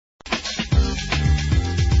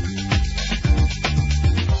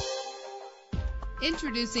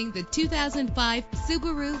Introducing the 2005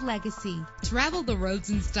 Subaru Legacy. Travel the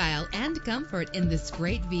roads in style and comfort in this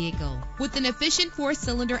great vehicle. With an efficient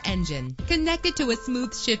 4-cylinder engine connected to a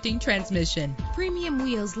smooth shifting transmission, premium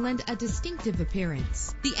wheels lend a distinctive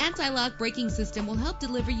appearance. The anti-lock braking system will help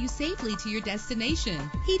deliver you safely to your destination.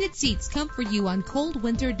 Heated seats comfort you on cold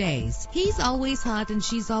winter days. He's always hot and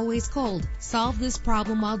she's always cold. Solve this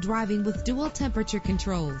problem while driving with dual temperature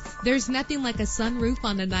controls. There's nothing like a sunroof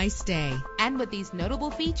on a nice day. And with these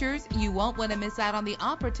notable features, you won't want to miss out on the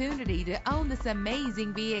opportunity to own this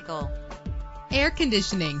amazing vehicle. Air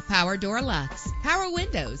conditioning, power door locks, power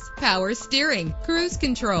windows, power steering, cruise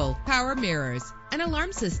control, power mirrors, an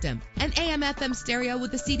alarm system, an AM/FM stereo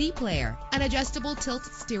with a CD player, an adjustable tilt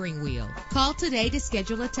steering wheel. Call today to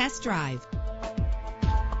schedule a test drive.